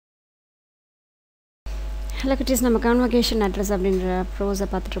Hello kitties, நம்ம convocation address அப்படிங்கற prose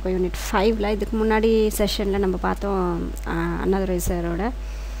பார்த்துட்டு இருக்கோம் யூனிட் 5ல. இதுக்கு முன்னாடி செஷன்ல நம்ம பார்த்தோம் another sir-ஓட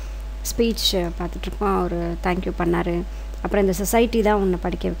ஸ்பீச் பார்த்துட்டு இருக்கோம். அவர் thank you பண்ணாரு. அப்புறம் இந்த சொசைட்டி தான் உன்னை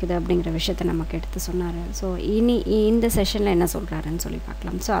படிக்க வைக்குது அப்படிங்கிற விஷயத்தை நமக்கு எடுத்து சொன்னார். ஸோ இனி இந்த செஷனில் என்ன சொல்கிறாருன்னு சொல்லி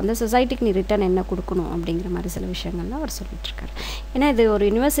பார்க்கலாம். ஸோ அந்த சொசைட்டிக்கு நீ ரிட்டர்ன் என்ன கொடுக்கணும் அப்படிங்கிற மாதிரி சில விஷயங்கள்லாம் அவர் சொல்லிட்டுருக்காரு. ஏன்னா இது ஒரு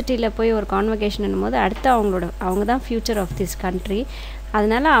யூனிவர்சிட்டியில் போய் ஒரு கான்வகேஷன் போது அடுத்து அவங்க தான் ஃப்யூச்சர் ஆஃப் திஸ் கண்ட்ரி.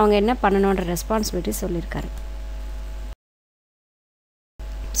 அதனால் அவங்க என்ன பண்ணணுன்ற ரெஸ்பான்சிபிலிட்டி சொல்லியிருக்காரு.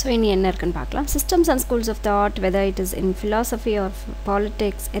 ஸோ இனி என்ன இருக்குன்னு பார்க்கலாம். Systems and schools of thought, whether it is in philosophy or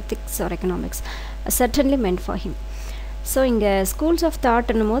politics, ethics or economics, are certainly meant for him. So இங்கே ஸ்கூல்ஸ் ஆஃப்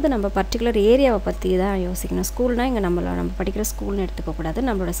தாட்னும் போது நம்ம பர்டிகுலர் ஏரியாவை பற்றி தான் யோசிக்கணும். ஸ்கூல்னால் இங்கே நம்ம படிக்கிற ஸ்கூல்னு எடுத்துக்கக்கூடாது.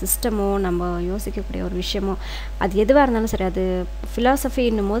 நம்மளோட சிஸ்டமோ நம்ம யோசிக்கக்கூடிய ஒரு விஷயமோ அது எதுவாக இருந்தாலும் சரி, அது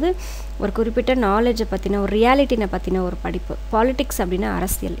ஃபிலாசபின்னும் போது ஒரு குறிப்பிட்ட நாலேஜை பற்றின ஒரு ரியாலிட்டினை பற்றின ஒரு படிப்பு. பாலிட்டிக்ஸ் அப்படின்னா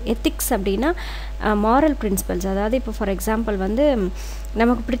அரசியல், எத்திக்ஸ் அப்படின்னா மாரல் பிரின்சிபல்ஸ். அதாவது இப்போ ஃபார் எக்ஸாம்பிள் வந்து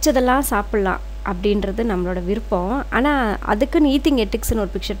நமக்கு பிடிச்சதெல்லாம் சாப்பிட்லாம் அப்படின்றது நம்மளோட விருப்பம். ஆனால் அதுக்குன்னு ஈத்திங் எத்திக்ஸ்னு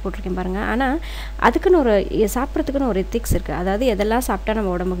ஒரு பிக்சர் போட்டிருக்கேன் பாருங்கள். ஆனால் அதுக்குன்னு ஒரு சாப்பிட்றதுக்குன்னு ஒரு எத்திக்ஸ் இருக்குது. அதாவது எதெல்லாம் சாப்பிட்டா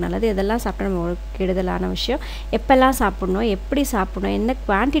நம்ம உடம்புக்கு நல்லது, எதெல்லாம் சாப்பிட்டா நம்ம கெடுதலான விஷயம், எப்போல்லாம் சாப்பிட்ணும், எப்படி சாப்பிட்ணும், என்ன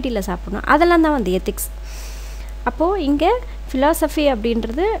குவான்டிட்டியில் சாப்பிட்ணும், அதெல்லாம் தான் வந்து எத்திக்ஸ். அப்போது இங்கே ஃபிலாசபி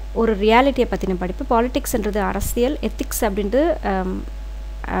அப்படின்றது ஒரு ரியாலிட்டியை பற்றின படிப்பு, பாலிட்டிக்ஸ்ன்றது அரசியல், எத்திக்ஸ் அப்படின்றது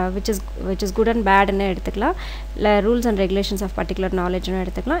which is good and bad ன்னு எடுத்துக்கலாம், இல்லை rules and regulations of particular நாலேஜ்னு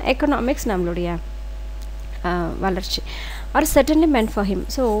எடுத்துக்கலாம். எக்கனாமிக்ஸ் நம்மளுடைய வளர்ச்சி. R certainly meant for him.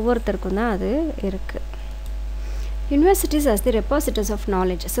 So ஒவ்வொருத்தருக்கும் தான் அது இருக்குது. Universities as the repositories of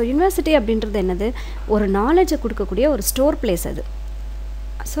knowledge. So university அப்படின்றது என்னது, ஒரு நாலேஜை கொடுக்கக்கூடிய ஒரு ஸ்டோர் பிளேஸ் அது.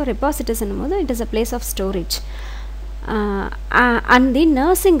 ஸோ ரெப்பாசிட்டரிஸ் என்னும் போது it is a place of storage. And the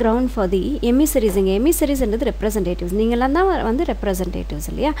nursing ground for the எமிசரிஸ். இங்கே எமிசரிஸ்ன்றது ரெப்ரசன்டேட்டிவ்ஸ். நீங்களாம் தான் வந்து ரெப்ரசன்டேட்டிவ்ஸ்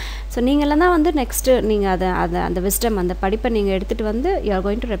இல்லையா? ஸோ நீங்களாம் தான் வந்து நெக்ஸ்ட்டு நீங்கள் அந்த விஸ்டம், அந்த படிப்பை நீங்கள் எடுத்துகிட்டு வந்து you are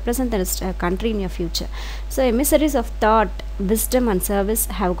going to represent the country in your future. So எமிசரிஸ் of thought, wisdom and service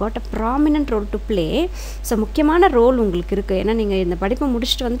have got a prominent role to play. So முக்கியமான ரோல் உங்களுக்கு இருக்குது. ஏன்னா நீங்கள் இந்த படிப்பை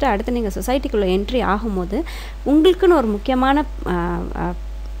முடிச்சுட்டு வந்துட்டு அடுத்து நீங்கள் சொசைட்டிக்குள்ளே என்ட்ரி ஆகும்போது உங்களுக்குன்னு ஒரு முக்கியமான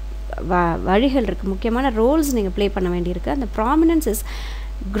வழிகள் இருக்குது, முக்கியமான ரோல்ஸ் நீங்கள் ப்ளே பண்ண வேண்டியிருக்கு. அந்த prominence is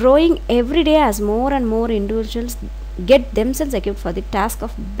growing every day as more and more individuals get themselves equipped for the task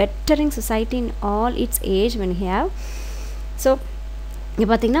of bettering society in all its age when you have. So இங்கே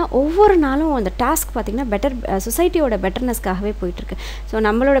பார்த்திங்கன்னா ஒவ்வொரு நாளும் அந்த டாஸ்க் பார்த்திங்கன்னா பெட்டர் சொசைட்டியோட பெட்டர்னஸ்க்காகவே போயிட்டுருக்கு. ஸோ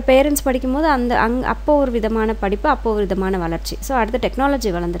நம்மளோட பேரண்ட்ஸ் படிக்கும்போது அப்போ ஒரு விதமான படிப்பு, அப்போ ஒரு விதமான வளர்ச்சி. ஸோ அடுத்து டெக்னாலஜி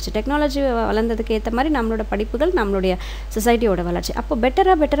வளர்ந்துருச்சு. டெக்னாலஜி வளர்ந்ததுக்கு ஏற்ற மாதிரி நம்மளோட படிப்புகள், நம்மளுடைய சொசைட்டியோட வளர்ச்சி அப்போ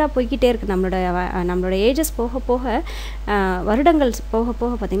பெட்டராக போய்கிட்டே இருக்குது. நம்மளோட ஏஜஸ் போக போக, வருடங்கள் போக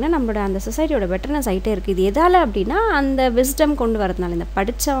போக பார்த்திங்கன்னா நம்மளோட அந்த சொசைட்டியோட பெட்டர்னஸ் ஆகிட்டே இருக்குது. இது எதால் அப்படின்னா அந்த விஸ்டம் கொண்டு வரதுனால, இந்த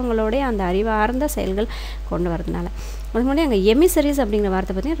படித்தவங்களோடைய அந்த அறிவார்ந்த செயல்கள் கொண்டு வரதுனால. அதுக்கு முன்னாடி அங்கே எமிசரிஸ் அப்படிங்கிற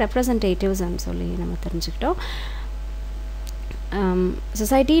வார்த்தை பார்த்தீங்கன்னா ரெப்ரசன்டேட்டிவ்ஸ்ன்னு சொல்லி நம்ம தெரிஞ்சுக்கிட்டோம்.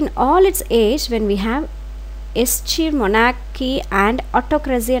 Society in all it's age when we have eschewed monarchy and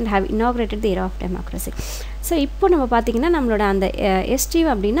autocracy and have inaugurated the era of democracy. So இப்போ நம்ம பார்த்திங்கன்னா நம்மளோட அந்த எஸ்டிவ்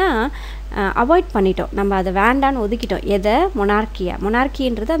அப்படின்னா அவாய்ட் பண்ணிட்டோம், நம்ம அதை வேண்டான்னு ஒதுக்கிட்டோம். எதை?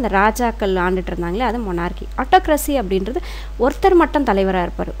 மொனார்க்கின்றது அந்த ராஜாக்கள் ஆண்டுட்டு இருந்தாங்களே அது மொனார்க்கி. ஆட்டோக்ரஸி அப்படின்றது ஒருத்தர் மட்டும் தலைவராக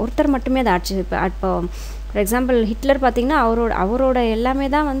இருப்பார், ஒருத்தர் மட்டுமே அதை ஆட்சி. இப்போ ஃபார் எக்ஸாம்பிள் ஹிட்லர் பார்த்திங்கன்னா அவரோட எல்லாமே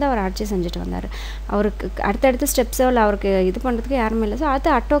தான் வந்து அவர் ஆட்சி செஞ்சுட்டு வந்தார். அவருக்கு அடுத்தடுத்த ஸ்டெப்ஸோ இல்லை அவருக்கு இது பண்ணுறதுக்கு யாருமே இல்லை. ஸோ அது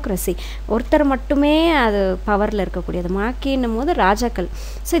ஆட்டோக்ரஸி, ஒருத்தர் மட்டுமே அது பவரில் இருக்கக்கூடியது. மாக்கின்னும் போது ராஜாக்கள்.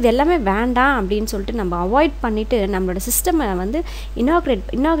 ஸோ இது எல்லாமே வேண்டாம் அப்படின்னு சொல்லிட்டு நம்ம அவாய்ட் பண்ணிவிட்டு நம்மளோட சிஸ்டமை வந்து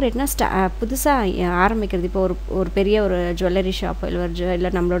இனாக்ரேட்னா புதுசாக ஆரம்பிக்கிறது. இப்போ ஒரு பெரிய ஒரு ஜுவல்லரி ஷாப்போ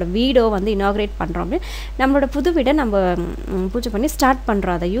இல்லை நம்மளோட வீடோ வந்து இனாக்ரேட் பண்ணுறோம் அப்படின்னு நம்மளோட புது வீடை நம்ம பூஜை பண்ணி ஸ்டார்ட்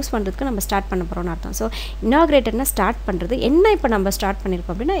பண்ணுறோம், அதை யூஸ் பண்ணுறதுக்கு நம்ம ஸ்டார்ட் பண்ண போகிறோம்னு அர்த்தம். ஸோ இனாக்ரேட்டட்னா ஸ்டார்ட் பண்ணுறது. என்ன இப்போ நம்ம ஸ்டார்ட்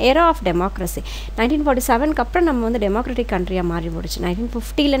பண்ணியிருக்கோம் அப்படின்னா எரா ஆஃப் டெமோக்ரஸி. 1947க்கு அப்புறம் நம்ம வந்து டெமோக்ராட்டிக் கண்ட்ரியாக மாறி போடுச்சு.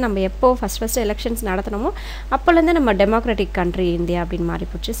 1950ல் நம்ம எப்போ ஃபஸ்ட் எலெக்ஷன்ஸ் நடத்தினோமோ அப்போலேருந்து நம்ம டெமோக்ராட்டிக் கண்ட்ரி இந்தியா அப்படின்னு மாறி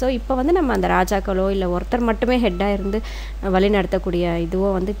போச்சு. ஸோ இப்போ வந்து நம்ம அந்த ராஜாக்களோ இல்லை ஒருத்தர் மட்டுமே ஹெட்டாக இருந்து வழி நடத்தக்கூடிய இதுவோ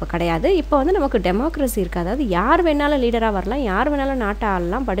வந்து இப்போ கிடையாது. இப்போ வந்து நமக்கு டெமோக்ரஸி இருக்குது. அதாவது யார் வேணாலும் லீடராக வரலாம், யார் வேணாலும் நாட்டை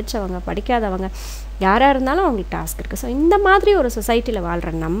ஆளலாம், படித்தவங்க படிக்காதவங்க யாராக இருந்தாலும் அவங்களுக்கு டாஸ்க் இருக்குது. ஸோ இந்த மாதிரி ஒரு சொசைட்டியில் வாழ்கிற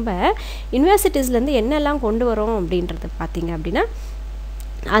நம்ம யூனிவர்சிட்டிஸ்லேருந்து என்னெல்லாம் கொண்டு வரோம் அப்படின்றது பார்த்திங்க அப்படின்னா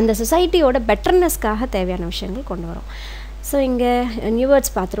அந்த சொசைட்டியோட பெட்டர்னஸ்க்காக தேவையான விஷயங்கள் கொண்டு வரோம். ஸோ இங்கே நியூ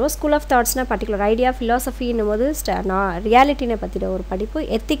வேர்ட்ஸ் பார்த்துருவோம். ஸ்கூல் ஆஃப் தாட்ஸ்னால் பர்டிகுலர் ஐடியா, ஃபிலாசபின்னும் போது ரியாலிட்டினை பற்றின ஒரு படிப்பு.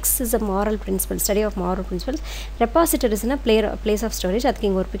 Ethics is a moral principal, study of moral principles. ரெபாசிட்டரிஸ்னா place of storage. அதுக்கு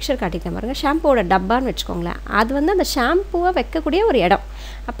இங்கே ஒரு பிக்சர் காட்டிக்க பாருங்கள். ஷாம்புவோட டப்பான்னு வச்சுக்கோங்களேன், அது வந்து அந்த ஷாம்புவை வைக்கக்கூடிய ஒரு இடம்.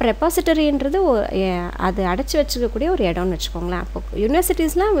 அப்போ ரெபாசிட்டரின்றது அது அடைச்சி வச்சுக்கக்கூடிய ஒரு இடம்னு வச்சுக்கோங்களேன். அப்போ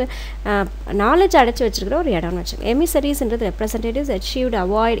யூனிவர்சிட்டிஸ்லாம் நாலேஜ் அடைச்சி வச்சுருக்கிற ஒரு இடம்னு வச்சுக்கோங்க. எமிசரிஸ்ன்றது representatives, எச்சீவ்ட்,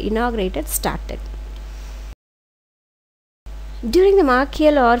 avoid, இனாகரேட்டட், started. During the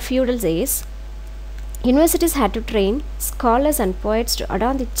monarchical or feudal days, universities had to train scholars and poets to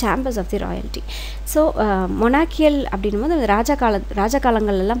adorn the chambers of the royalty. So மொனாக்கியல் அப்படின்னும் போது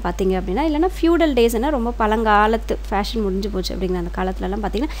ராஜகாலங்கள்லாம் பார்த்தீங்க அப்படின்னா, இல்லைனா ஃபியூடல் டேஸ்னால் ரொம்ப பழங்காலத்து ஃபேஷன் முடிஞ்சு போச்சு அப்படிங்கிற அந்த காலத்துலலாம்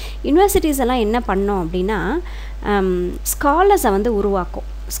பார்த்திங்கன்னா யூனிவர்சிட்டிஸ் எல்லாம் என்ன பண்ணோம் அப்படின்னா ஸ்காலர்ஸை வந்து உருவாக்கும்.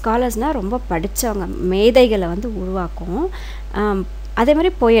 ஸ்காலர்ஸ்னால் ரொம்ப படித்தவங்க, மேதைகளை வந்து உருவாக்கும். அதே மாதிரி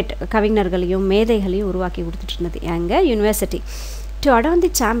போயட், கவிஞர்களையும் மேதைகளையும் உருவாக்கி கொடுத்துட்டு இருந்தது எங்கள் university. To அடான் the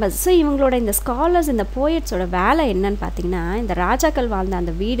chambers. So இவங்களோட இந்த ஸ்காலர்ஸ், இந்த போயட்ஸோட வேலை என்னன்னு பார்த்தீங்கன்னா, இந்த ராஜாக்கள் வாழ்ந்த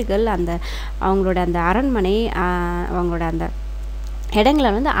அந்த வீடுகள், அவங்களோட அந்த அரண்மனை, அவங்களோட அந்த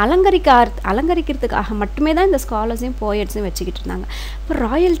இடங்களை வந்து அலங்கரிக்கிறதுக்காக மட்டுமே தான் இந்த ஸ்காலர்ஸையும் போயட்ஸையும் வச்சுக்கிட்டு இருந்தாங்க. இப்போ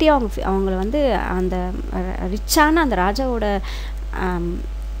ராயல்ட்டியாக அவங்கள வந்து அந்த ரிச்சான அந்த ராஜாவோட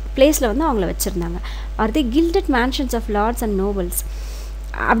பிளேஸில் வந்து அவங்கள வச்சுருந்தாங்க. R the gilded mansions of Lord's and nobles.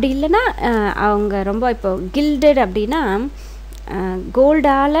 அப்படி இல்லைன்னா அவங்க ரொம்ப இப்போ கில்டட் அப்படின்னா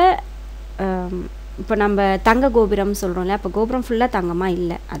கோல்டால், இப்போ நம்ம தங்க கோபுரம் சொல்கிறோம் இல்லையா, அப்போ கோபுரம் ஃபுல்லாக தங்கமாக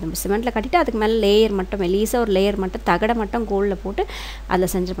இல்லை, அது சிமெண்ட்டில் கட்டிட்டு அதுக்கு மேலே லேயர் மட்டும், மெலீஸாக ஒரு லேயர் மட்டும் தகடை மட்டும் கோல்டில் போட்டு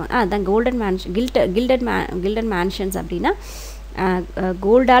அதில் செஞ்சுருப்பாங்க. அதுதான் கோல்டன் மேன்ஷன். கில்டன் மேன்ஷன்ஸ் அப்படின்னா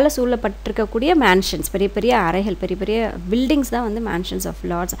கோல்டால் சூழப்பட்டிருக்கக்கூடிய மேன்ஷன்ஸ், பெரிய பெரிய அறைகள், பெரிய பெரிய பில்டிங்ஸ் தான் வந்து மேன்ஷன்ஸ் ஆஃப்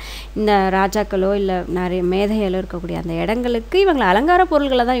லார்ட்ஸ். இந்த ராஜாக்களோ இல்லை நிறைய மேதைகளோ இருக்கக்கூடிய அந்த இடங்களுக்கு இவங்களை அலங்கார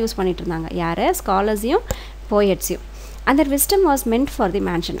பொருள்களை தான் யூஸ் பண்ணிகிட்டு இருந்தாங்க. யார்? ஸ்காலர்ஸையும் போயட்ஸையும். அந்த wisdom was meant for the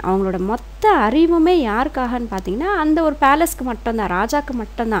mansion. அவங்களோட மொத்த அறிவுமே யாருக்காகன்னு பார்த்தீங்கன்னா அந்த ஒரு பேலஸ்க்கு மட்டும்தான், ராஜாக்கு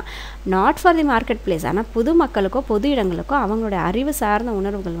மட்டும்தான், not for the market place. ஆனால் பொது மக்களுக்கோ பொது இடங்களுக்கோ அவங்களோட அறிவு சார்ந்த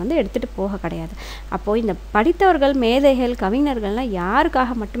உணர்வுகள் வந்து எடுத்துகிட்டு போக கிடையாது. அப்போது இந்த படித்தவர்கள், மேதைகள், கவிஞர்கள்லாம்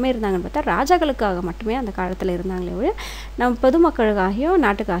யாருக்காக மட்டுமே இருந்தாங்கன்னு பார்த்தா ராஜாக்களுக்காக மட்டுமே அந்த காலத்தில் இருந்தாங்களே ஒழிய நம்ம பொதுமக்களுக்காகியோ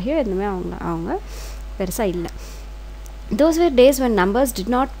நாட்டுக்காகியோ எதுவுமே அவங்க பெருசாக இல்லை. those were days when numbers did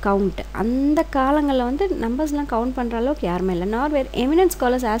not count. அந்த காலங்களில் வந்து நம்பர்ஸ்லாம் கவுண்ட் பண்ணுற அளவுக்கு யாருமே இல்லை. nor were eminent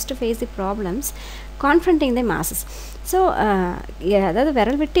scholars asked to face the problems confronting the masses. So அதாவது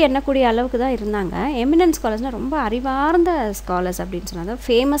விரல் விட்டு எண்ணக்கூடிய அளவுக்கு தான் இருந்தாங்க. எமினன்ட் ஸ்காலர்ஸ்னால் ரொம்ப அறிவார்ந்த ஸ்காலர்ஸ் அப்படின்னு சொன்னாங்க.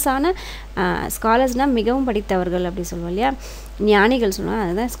 ஃபேமஸான ஸ்காலர்ஸ்னால் மிகவும் படித்தவர்கள் அப்படி சொல்லுவோம் இல்லையா, ஞானிகள் சொல்லுவாங்க,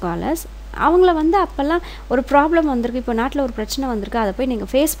 அதுதான் ஸ்காலர்ஸ். அவங்கள வந்து அப்போல்லாம் ஒரு ப்ராப்ளம் வந்திருக்கு, இப்போ நாட்டில் ஒரு பிரச்சனை வந்திருக்கு, அதை போய் நீங்கள்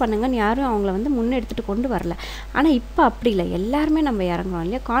ஃபேஸ் பண்ணுங்கன்னு யாரும் அவங்கள வந்து முன்னெடுத்துகிட்டு கொண்டு வரல. ஆனால் இப்போ அப்படி இல்லை, எல்லாருமே நம்ம இறங்குறோம்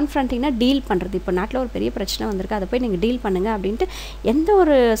இல்லையா. கான்ஃப்ரண்டிங்னா டீல் பண்ணுறது. இப்போ நாட்டில் ஒரு பெரிய பிரச்சனை வந்திருக்கு, அதை போய் நீங்கள் டீல் பண்ணுங்கள் அப்படின்ட்டு எந்த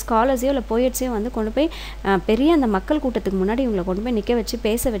ஒரு ஸ்காலர்ஸையோ இல்லை போயட்ஸையோ வந்து கொண்டு போய் பெரிய அந்த மக்கள் கூட்டத்துக்கு முன்னாடி இவங்களை கொண்டு போய் நிற்க வச்சு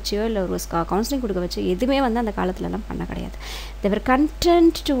பேச வச்சியோ இல்லை ஒரு கவுன்சிலிங் கொடுக்க வச்சு எதுவுமே வந்து அந்த காலத்துலலாம் பண்ண கிடையாது. they were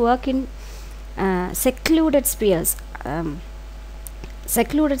content to work in secluded spheres.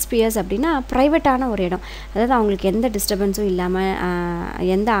 Secluded Spears அப்படின்னா ப்ரைவேட்டான ஒரு இடம், அதாவது அவங்களுக்கு எந்த டிஸ்டர்பன்ஸும் இல்லாமல்,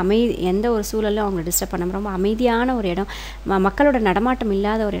 எந்த ஒரு சூழலும் அவங்களை டிஸ்டர்ப் பண்ணாமல் ரொம்ப அமைதியான ஒரு இடம், மக்களோட நடமாட்டம்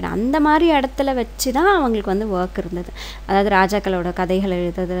இல்லாத ஒரு இடம். அந்த மாதிரி இடத்துல வச்சு தான் அவங்களுக்கு வந்து ஒர்க் இருந்தது. அதாவது ராஜாக்களோட கதைகள்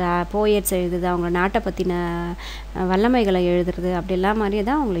எழுதுறது, போயட்ஸ் எழுதுறது, அவங்க நாட்டை பற்றின வல்லமைகளை எழுதுறது, அப்படிலாம் மாதிரியே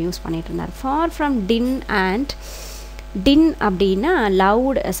தான் அவங்கள யூஸ் பண்ணிகிட்டு இருந்தார். ஃபார் ஃப்ரம் டின் அப்படின்னா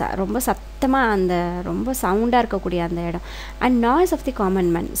லவுட், ரொம்ப சத்தமாக அந்த ரொம்ப சவுண்டாக இருக்கக்கூடிய அந்த இடம். And noise of the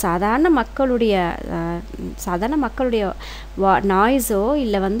common man, சாதாரண மக்களுடைய நாய்ஸோ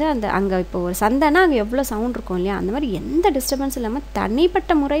இல்லை வந்து அந்த அங்கே இப்போ ஒரு சந்தைனா அங்கே எவ்வளோ சவுண்ட் இருக்கும் இல்லையா, அந்த மாதிரி எந்த டிஸ்டர்பன்ஸ் இல்லாமல்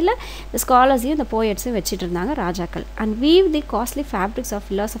தனிப்பட்ட முறையில் இந்த ஸ்காலர்ஸையும் இந்த போயட்ஸையும் வச்சுட்டு இருந்தாங்க ராஜாக்கள். And we've the costly fabrics of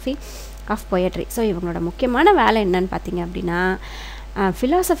philosophy of poetry. So இவங்களோட முக்கியமான வேலை என்னன்னு பார்த்தீங்க அப்படின்னா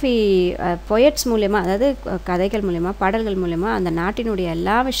ஃபிலாசபி பொயட்ஸ் மூலயமா, அதாவது கதைகள் மூலயமா, பாடல்கள் மூலயமா அந்த நாட்டினுடைய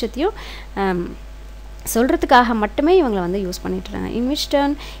எல்லா விஷயத்தையும் சொல்கிறதுக்காக மட்டுமே இவங்களை வந்து யூஸ் பண்ணிட்டுருக்காங்க.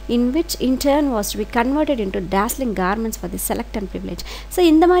 in which in turn was to be converted into dazzling garments for the select and privileged. So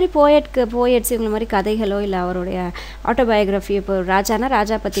இந்த மாதிரி போயட்ஸ் இவங்க மாதிரி கதைகளோ இல்லை அவருடைய ஆட்டோபயோகிராஃபி, இப்போ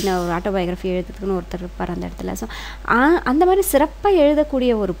ராஜா பற்றின ஒரு ஆட்டோபயோகிராஃபி எழுதுறதுக்குன்னு ஒருத்தர் இருப்பார் அந்த இடத்துல. ஸோ அந்த மாதிரி சிறப்பாக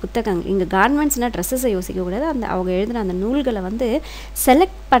எழுதக்கூடிய ஒரு புத்தகங்கள், இங்கே கார்மெண்ட்ஸ்னால் ட்ரெஸ்ஸஸை யோசிக்கக்கூடாது, அவங்க எழுதின அந்த நூல்களை வந்து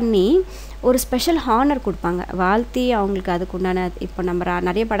செலக்ட் பண்ணி ஒரு ஸ்பெஷல் ஹானர் கொடுப்பாங்க, வாழ்த்தி அவங்களுக்கு அதுக்கு உண்டான. இப்போ நம்ம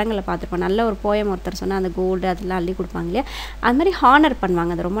நிறைய படங்களை பார்த்துருப்போம், நல்ல ஒரு போயம் ஒருத்தர் சொன்னால் அந்த கோல்டு அதெல்லாம் அள்ளி கொடுப்பாங்க இல்லையா, அது மாதிரி ஹானர்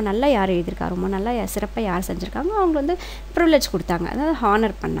பண்ணுவாங்க. அது ரொம்ப நல்லா யார் எழுதியிருக்கா, ரொம்ப நல்லா சிறப்பாக யார் செஞ்சுருக்காங்க, அவங்க வந்து ப்ரிவிலேஜ் கொடுத்தாங்க, அதாவது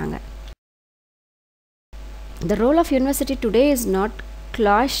ஹானர் பண்ணாங்க. The role of university today is not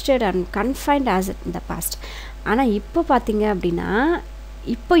cloistered and confined as in the past. ஆனால் இப்போ பார்த்தீங்க அப்படின்னா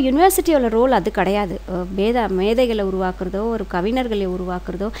இப்போ யூனிவர்சிட்டியோட ரோல் அது கிடையாது. மேதைகளை உருவாக்குறதோ ஒரு கவிஞர்களை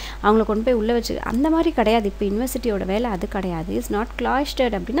உருவாக்குறதோ அவங்கள கொண்டு போய் உள்ளே வச்சு அந்த மாதிரி கிடையாது. இப்போ யூனிவர்சிட்டியோட வேலை அது கிடையாது. இட்ஸ் நாட்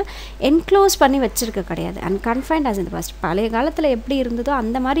cloistered அப்படின்னா என்க்ளோஸ் பண்ணி வச்சுருக்க கிடையாது. அண்ட் கன்ஃபைன்ட் ஆஸ் இந்த பாஸ்ட். பழைய காலத்தில் எப்படி இருந்ததோ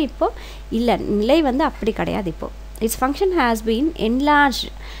அந்த மாதிரி இப்போது இல்லை, நிலை வந்து அப்படி கிடையாது. இப்போது it's function has been enlarged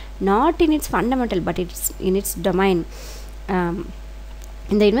not in its fundamental but it's in its domain.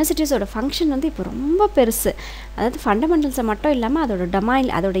 இந்த யூனிவர்சிட்டிஸோட ஃபங்க்ஷன் வந்து இப்போ ரொம்ப பெருசு. அதாவது ஃபண்டமெண்டல்ஸை மட்டும் இல்லாமல் அதோட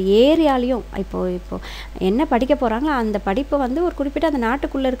டொமைன், அதோட ஏரியாலையும் இப்போது என்ன படிக்க போகிறாங்களோ அந்த படிப்பை வந்து ஒரு குறிப்பிட்ட அந்த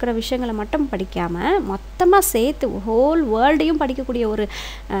நாட்டுக்குள்ளே இருக்கிற விஷயங்களை மட்டும் படிக்காமல் மொத்தமாக சேர்த்து ஹோல் வேர்ல்டையும் படிக்கக்கூடிய ஒரு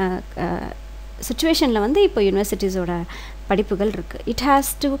சுச்சுவேஷனில் வந்து இப்போ யூனிவர்சிட்டிஸோட படிப்புகள் இருக்குது. It has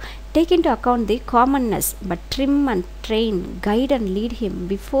to take in to account the காமன்னஸ் but trim and train guide and lead him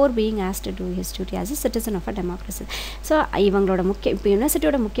before being asked to two his duty as a citizen of a democracy. So இவங்களோட இப்போ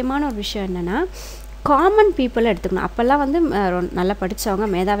யூனிவர்சிட்டியோட முக்கியமான ஒரு விஷயம் என்னென்னா காமன் பீப்புளை எடுத்துக்கணும். அப்போல்லாம் வந்து நல்லா படித்தவங்க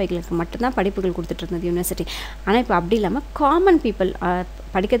மேதாவிகளுக்கு மட்டும்தான் படிப்புகள் கொடுத்துட்டு இருந்தது யூனிவர்சிட்டி. ஆனால் இப்போ அப்படி இல்லாமல் காமன் பீப்புள்,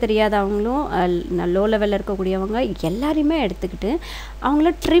 படிக்க தெரியாதவங்களும் லோ லெவலில் இருக்கக்கூடியவங்க எல்லாரையுமே எடுத்துக்கிட்டு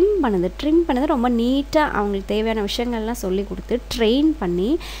அவங்கள ட்ரிம் பண்ணது ரொம்ப நீட்டாக அவங்களுக்கு தேவையான விஷயங்கள்லாம் சொல்லி கொடுத்து ட்ரெயின் பண்ணி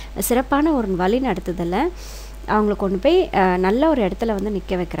சிறப்பான ஒரு வழி நடத்துதலை அவங்கள கொண்டு போய் நல்ல ஒரு இடத்துல வந்து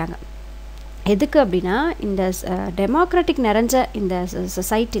நிற்க வைக்கிறாங்க. எதுக்கு அப்படின்னா இந்த டெமோக்ராட்டிக் நிறைஞ்ச இந்த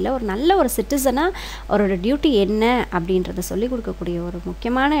சொசைட்டியில் ஒரு நல்ல ஒரு சிட்டிசனாக அவரோட டியூட்டி என்ன அப்படின்றத சொல்லிக் கொடுக்கக்கூடிய ஒரு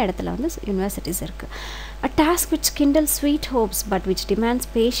முக்கியமான இடத்துல வந்து யூனிவர்சிட்டிஸ் இருக்குது. அ டாஸ்க் விச் கிண்டல் sweet hopes but which demands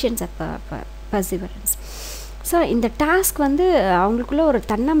patience and perseverance. So இந்த டாஸ்க் வந்து அவங்களுக்குள்ள ஒரு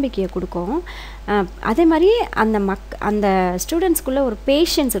தன்னம்பிக்கையை கொடுக்கும். அதே மாதிரி அந்த ஸ்டூடெண்ட்ஸ்குள்ளே ஒரு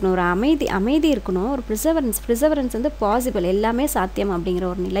பேஷன்ஸ் இருக்கணும், ஒரு அமைதி இருக்கணும், ஒரு ப்ரிசர்வரன்ஸ் வந்து பாசிபிள், எல்லாமே சாத்தியம் அப்படிங்கிற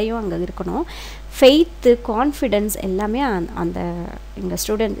ஒரு நிலையும் அங்கே இருக்கணும். ஃபெய்த்து, கான்ஃபிடென்ஸ் எல்லாமே அந்த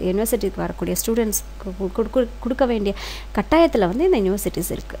எங்கள் யூனிவர்சிட்டிக்கு வரக்கூடிய ஸ்டூடெண்ட்ஸ்க்கு கொடுக்க வேண்டிய கட்டாயத்தில் வந்து இந்த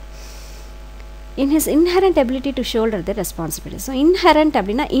யூனிவர்சிட்டிஸ் இருக்குது. in his inherent ability to shoulder the responsibility. So inherent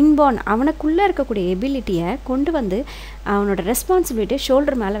அப்படின்னா இன்பார்ன், அவனுக்குள்ளே இருக்கக்கூடிய எபிலிட்டியை கொண்டு வந்து அவனோட ரெஸ்பான்சிபிலிட்டியை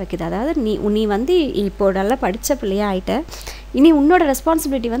ஷோல்டர் மேலே வைக்குது. அதாவது நீ வந்து இப்போ நல்லா படித்த பிள்ளையாக ஆகிட்ட, இனி உன்னோட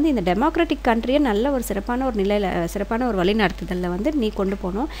ரெஸ்பான்சிபிலிட்டி வந்து இந்த டெமோக்ராட்டிக் கண்ட்ரியை நல்ல ஒரு சிறப்பான ஒரு நிலையில் சிறப்பான ஒரு வழி நடத்துதலில் வந்து நீ கொண்டு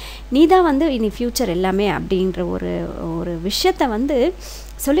போகணும். நீ தான் வந்து இனி ஃப்யூச்சர் எல்லாமே அப்படின்ற ஒரு விஷயத்தை வந்து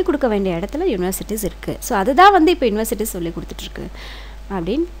சொல்லிக் கொடுக்க வேண்டிய இடத்துல யூனிவர்சிட்டிஸ் இருக்குது. ஸோ அதுதான் வந்து இப்போ யூனிவர்சிட்டிஸ் சொல்லிக் கொடுத்துட்ருக்கு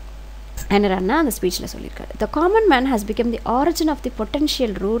அப்படின்னு என்னன்னா அந்த ஸ்பீச்சில் சொல்லியிருக்காரு. The common man has become the origin of the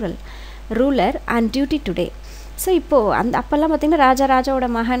potential ruler and duty today. So இப்போது அப்போல்லாம் பார்த்திங்கன்னா ராஜாவோட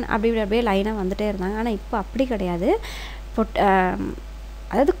மகன் அப்படியே லைனாக வந்துகிட்டே இருந்தாங்க. ஆனால் இப்போ அப்படி கிடையாது.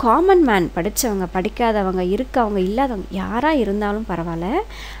 அதாவது காமன் மேன், படித்தவங்க படிக்காதவங்க இருக்கவங்க இல்லாதவங்க யாராக இருந்தாலும் பரவாயில்ல,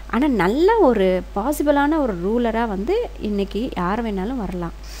 ஆனால் நல்ல ஒரு பாசிபிளான ஒரு ரூலராக வந்து இன்றைக்கி யார் வேணாலும்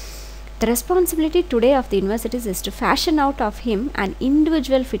வரலாம். The responsibility today of the universities is to fashion out of him an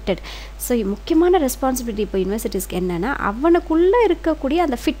individual fitted. So முக்கியமான ரெஸ்பான்சிபிலிட்டி இப்போ யூனிவர்சிட்டிஸ்க்கு என்னென்னா அவனுக்குள்ளே இருக்கக்கூடிய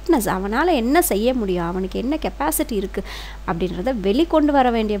அந்த ஃபிட்னஸ், அவனால் என்ன செய்ய முடியும், அவனுக்கு என்ன கெப்பாசிட்டி இருக்குது அப்படின்றத வெளிக்கொண்டு வர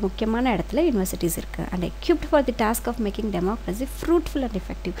வேண்டிய முக்கியமான இடத்துல யூனிவர்சிட்டிஸ் இருக்குது. And equipped for the task of making democracy fruitful and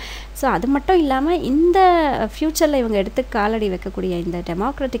effective. So அது மட்டும் இல்லாமல் இந்த ஃப்யூச்சரில் இவங்க எடுத்து காலடி வைக்கக்கூடிய இந்த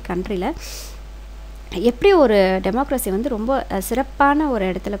டெமோக்ராட்டிக் கண்ட்ரியில் எப்படி ஒரு டெமோக்ரஸி வந்து ரொம்ப சிறப்பான ஒரு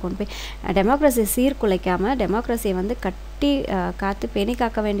இடத்துல கொண்டு போய் டெமோக்ரஸியை சீர்குலைக்காமல் டெமோக்ரஸியை வந்து கட்டி காத்து பேணி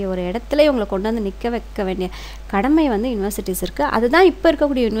காக்க வேண்டிய ஒரு இடத்துல இவங்களை கொண்டு வந்து நிற்க வைக்க வேண்டிய கடமை வந்து யூனிவர்சிட்டிஸ் இருக்குது. அதுதான் இப்போ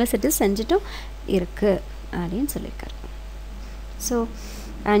இருக்கக்கூடிய யூனிவர்சிட்டிஸ் செஞ்சுட்டும் இருக்குது அப்படின்னு சொல்லியிருக்காரு. ஸோ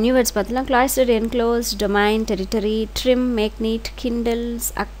நியூ வேர்ட்ஸ் பார்த்தலாம். cloistered, enclosed, domain, territory, trim, make neat, kindles,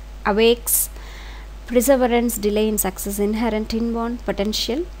 awakes, perseverance, delay in success, inherent, inborn,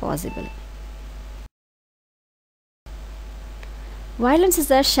 potential, possible. Violence is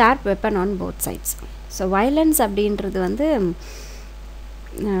a sharp weapon on both sides. So violence அப்படின்றது வந்து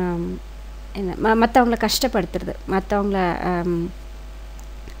மற்றவங்கள கஷ்டப்படுத்துறது, மற்றவங்கள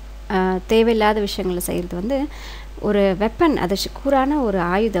தேவையில்லாத விஷயங்களை செய்கிறது வந்து ஒரு வெப்பன், அது கூரான ஒரு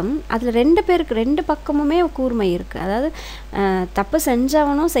ஆயுதம். அதில் ரெண்டு பக்கமுமே கூர்மை இருக்குது. அதாவது தப்பு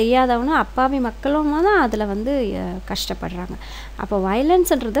செஞ்சவனும் செய்யாதவனும் அப்பாவி மக்களும் தான் அதில் வந்து கஷ்டப்படுறாங்க. அப்போ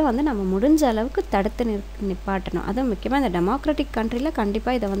வயலன்ஸ்ன்றதை வந்து நம்ம முடிஞ்ச அளவுக்கு தடுத்து நிப்பாட்டணும். அதுவும் முக்கியமாக இந்த டெமோக்ராட்டிக் கண்ட்ரியில்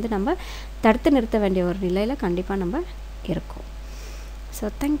கண்டிப்பாக இதை வந்து நம்ம தடுத்து நிறுத்த வேண்டிய ஒரு நிலையில் கண்டிப்பாக நம்ம இருக்கோம்.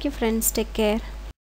 So thank you friends, take care.